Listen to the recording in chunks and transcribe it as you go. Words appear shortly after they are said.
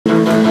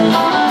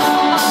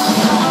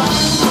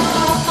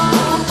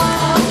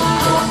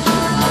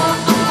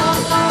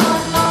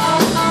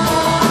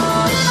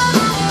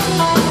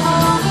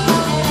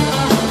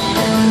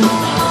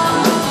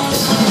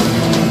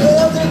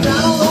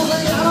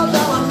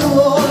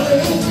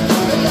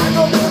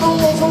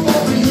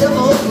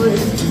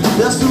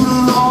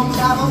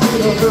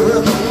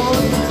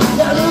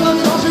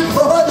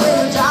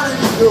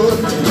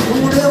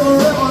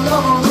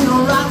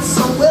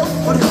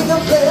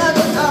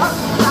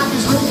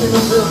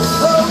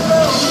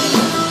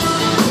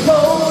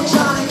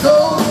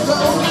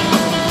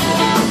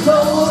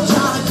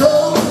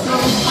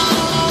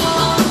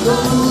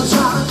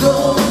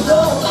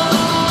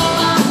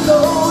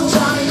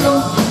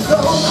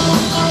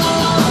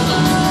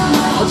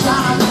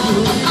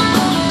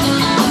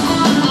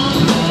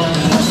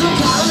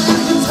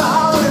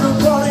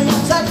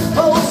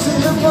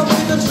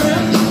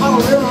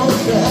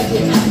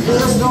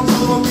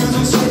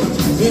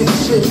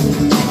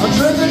I'm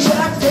drinking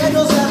Jack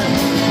Daniels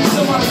and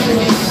somebody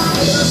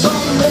there's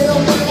something they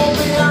don't think will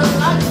be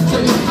alright.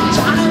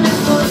 Johnny B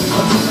Goode,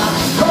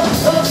 go,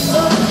 go,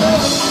 go, go.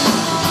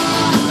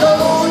 Go,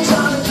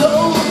 Johnny, go,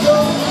 go.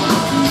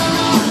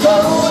 Go,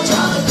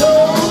 Johnny, go,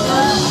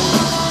 go.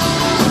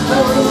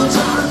 Go,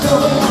 Johnny, go,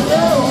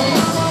 go.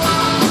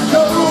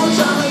 Go,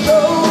 Johnny, go,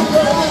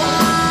 go.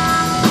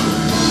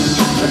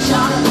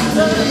 Johnny B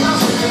Goode,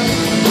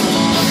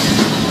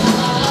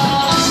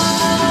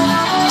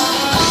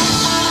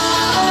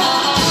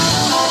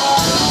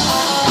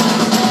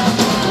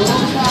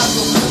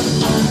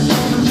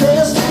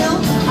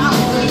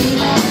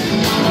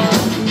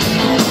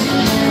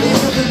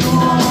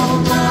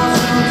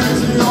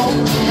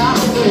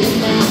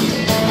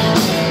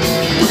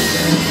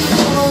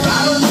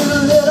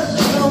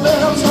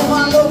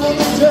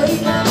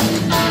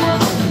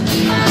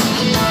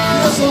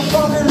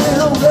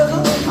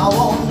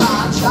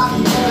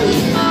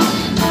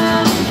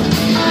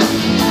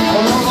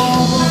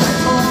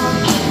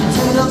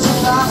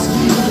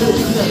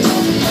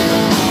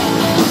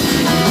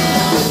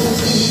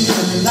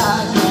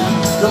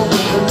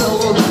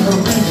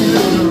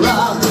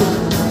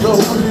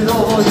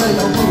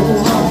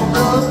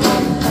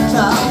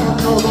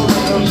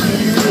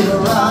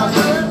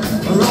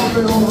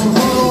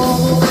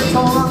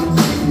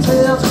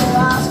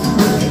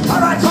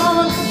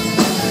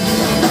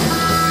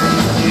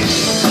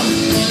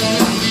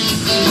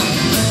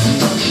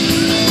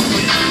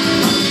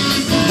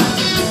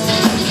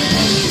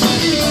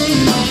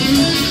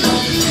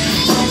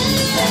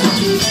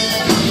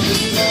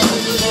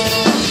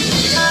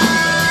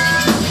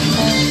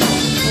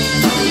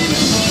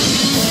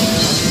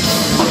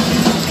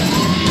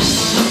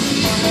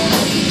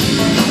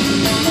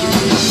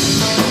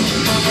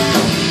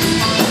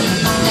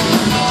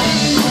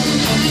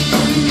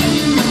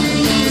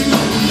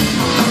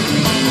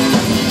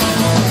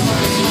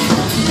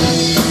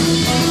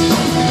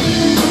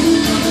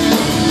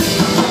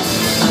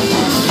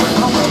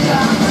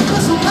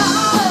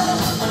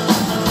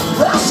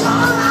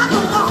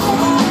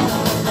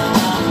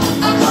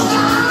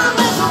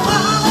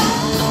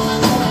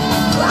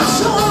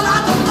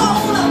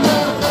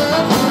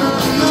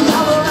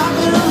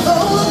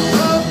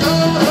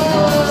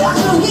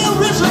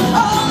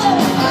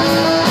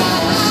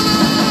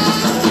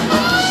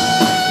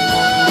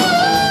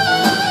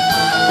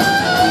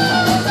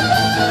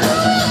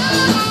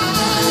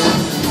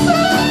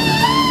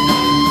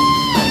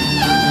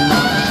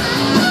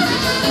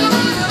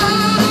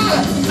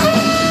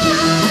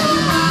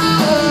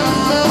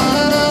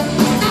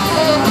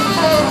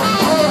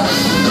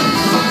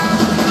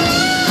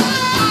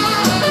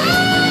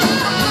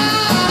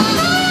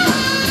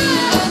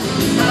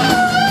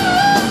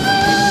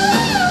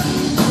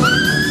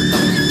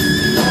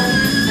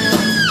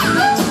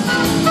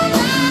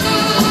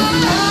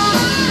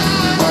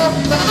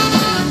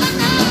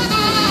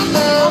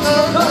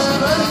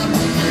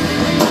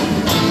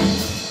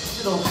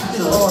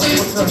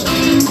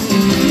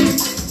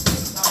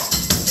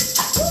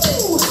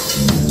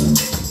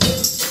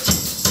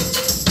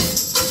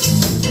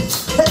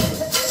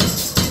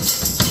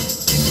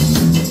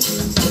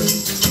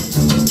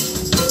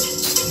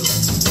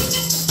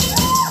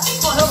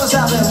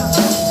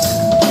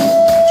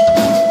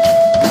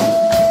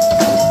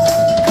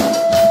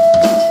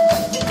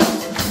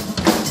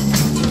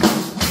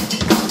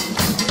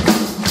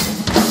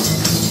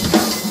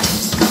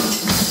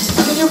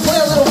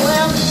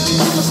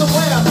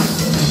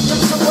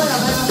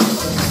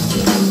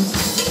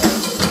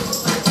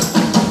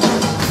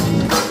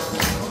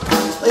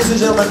 Ladies and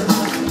gentlemen,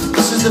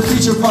 this is the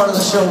feature part of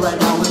the show right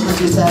now with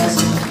Richard Taz.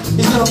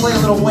 He's going to play a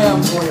little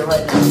wham for you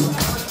right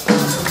now.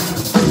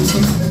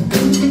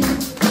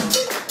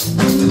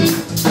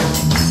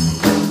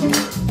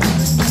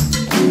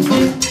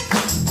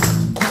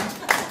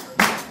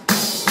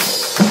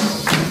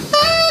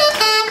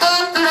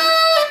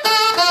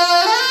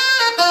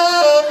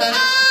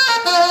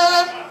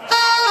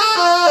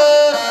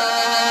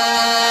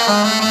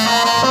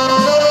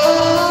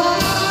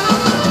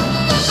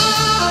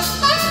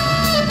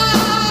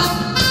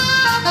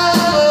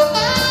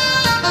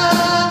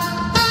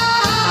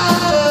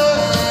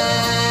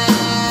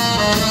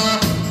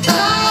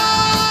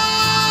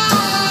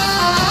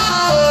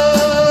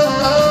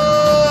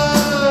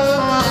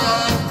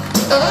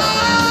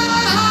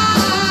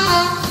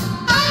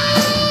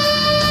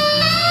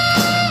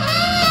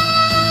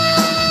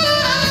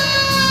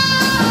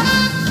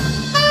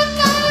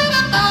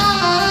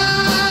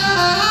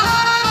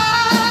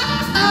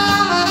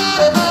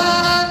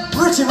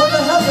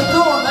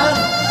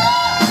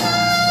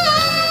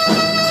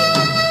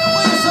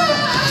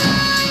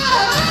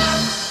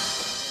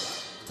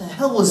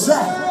 was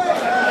that?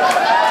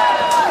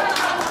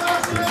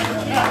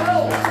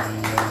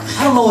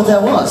 I don't know what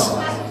that was.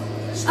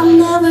 I'm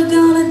never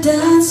gonna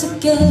dance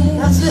again.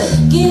 That's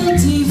it.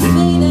 Guilty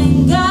feet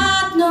ain't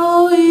got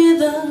no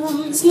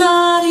rhythm. It's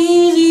not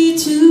easy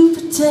to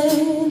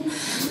pretend.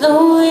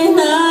 No, we're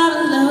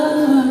not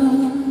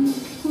alone.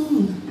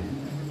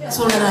 That's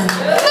what I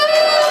like.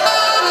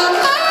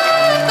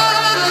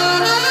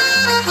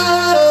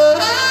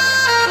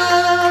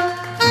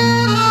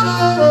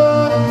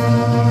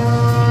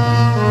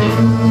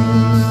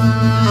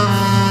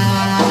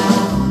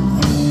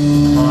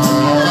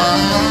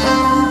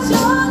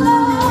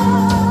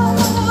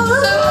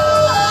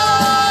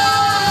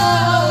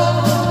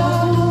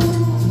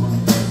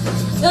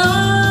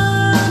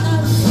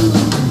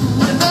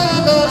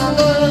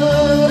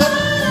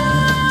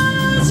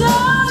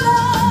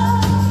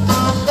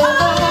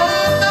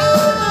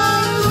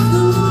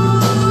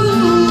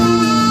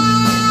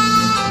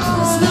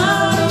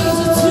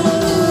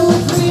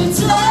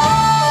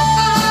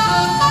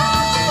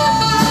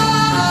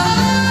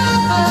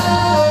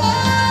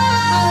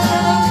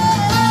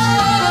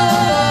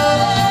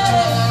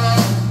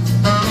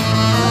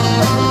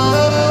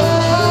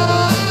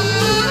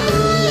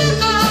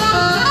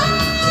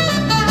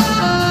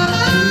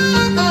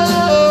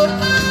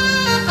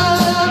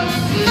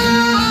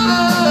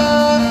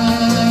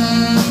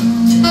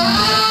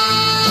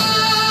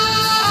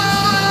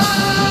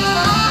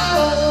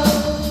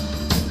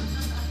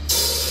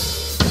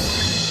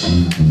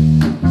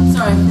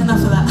 Sorry,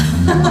 enough of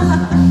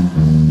that.